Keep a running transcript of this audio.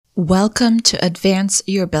Welcome to Advance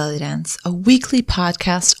Your Belly Dance, a weekly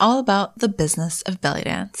podcast all about the business of belly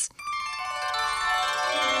dance.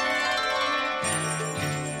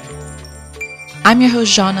 I'm your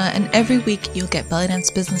host, Jana, and every week you'll get belly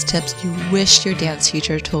dance business tips you wish your dance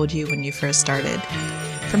teacher told you when you first started.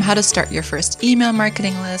 From how to start your first email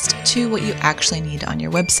marketing list to what you actually need on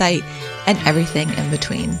your website and everything in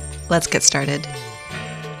between. Let's get started.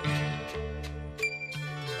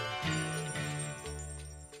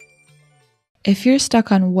 If you're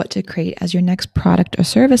stuck on what to create as your next product or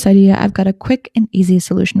service idea, I've got a quick and easy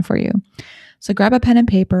solution for you. So grab a pen and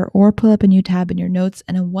paper or pull up a new tab in your notes,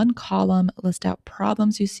 and in one column, list out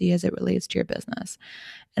problems you see as it relates to your business.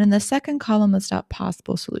 And in the second column, list out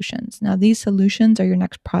possible solutions. Now, these solutions are your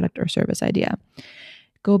next product or service idea.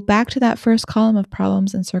 Go back to that first column of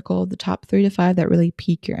problems and circle the top 3 to 5 that really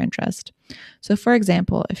pique your interest. So for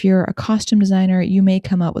example, if you're a costume designer, you may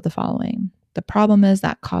come up with the following. The problem is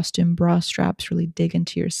that costume bra straps really dig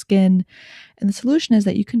into your skin. And the solution is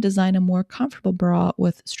that you can design a more comfortable bra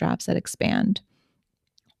with straps that expand.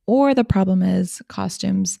 Or the problem is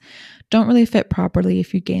costumes don't really fit properly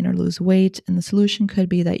if you gain or lose weight. And the solution could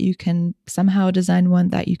be that you can somehow design one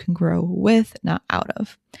that you can grow with, not out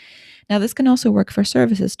of. Now, this can also work for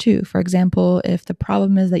services too. For example, if the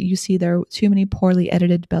problem is that you see there are too many poorly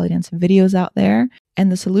edited belly dance videos out there,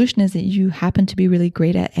 and the solution is that you happen to be really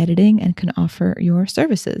great at editing and can offer your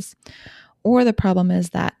services. Or the problem is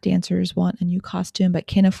that dancers want a new costume but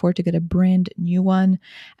can't afford to get a brand new one,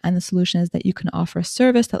 and the solution is that you can offer a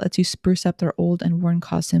service that lets you spruce up their old and worn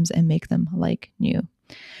costumes and make them like new.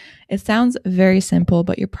 It sounds very simple,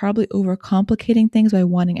 but you're probably overcomplicating things by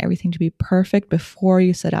wanting everything to be perfect before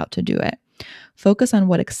you set out to do it. Focus on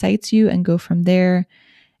what excites you and go from there.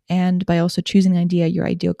 And by also choosing an idea your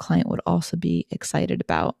ideal client would also be excited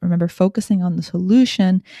about. Remember, focusing on the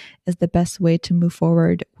solution is the best way to move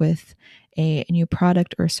forward with a new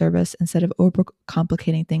product or service instead of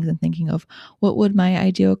overcomplicating things and thinking of what would my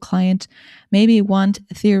ideal client maybe want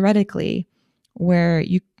theoretically, where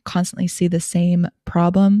you constantly see the same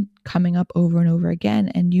problem coming up over and over again,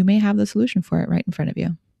 and you may have the solution for it right in front of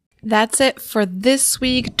you. That's it for this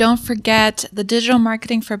week. Don't forget, the Digital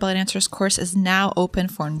Marketing for Belly Dancers course is now open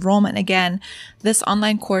for enrollment again. This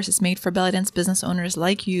online course is made for belly dance business owners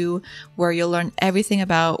like you, where you'll learn everything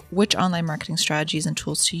about which online marketing strategies and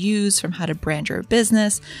tools to use, from how to brand your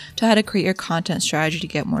business to how to create your content strategy to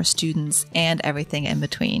get more students and everything in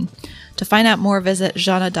between. To find out more, visit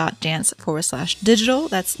jana.dance/digital.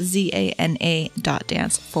 That's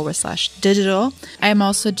ZANA.dance/digital. I am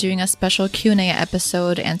also doing a special Q&A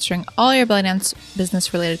episode answering all your belly dance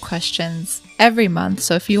business related questions every month.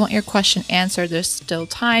 So if you want your question answered, there's still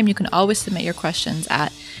time. You can always submit your questions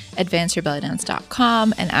at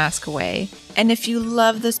advanceyourbellydance.com and ask away. And if you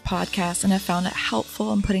love this podcast and have found it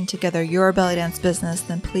helpful in putting together your belly dance business,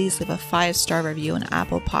 then please leave a 5-star review on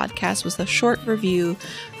Apple Podcasts with a short review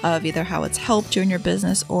of either how it's helped you in your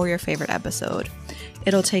business or your favorite episode.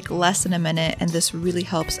 It'll take less than a minute, and this really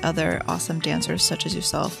helps other awesome dancers such as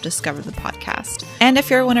yourself discover the podcast. And if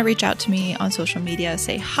you ever want to reach out to me on social media,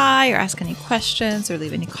 say hi or ask any questions or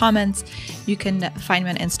leave any comments, you can find me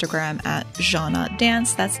on Instagram at Jana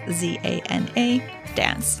Dance. That's ZANA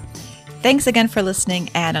Dance. Thanks again for listening,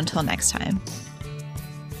 and until next time.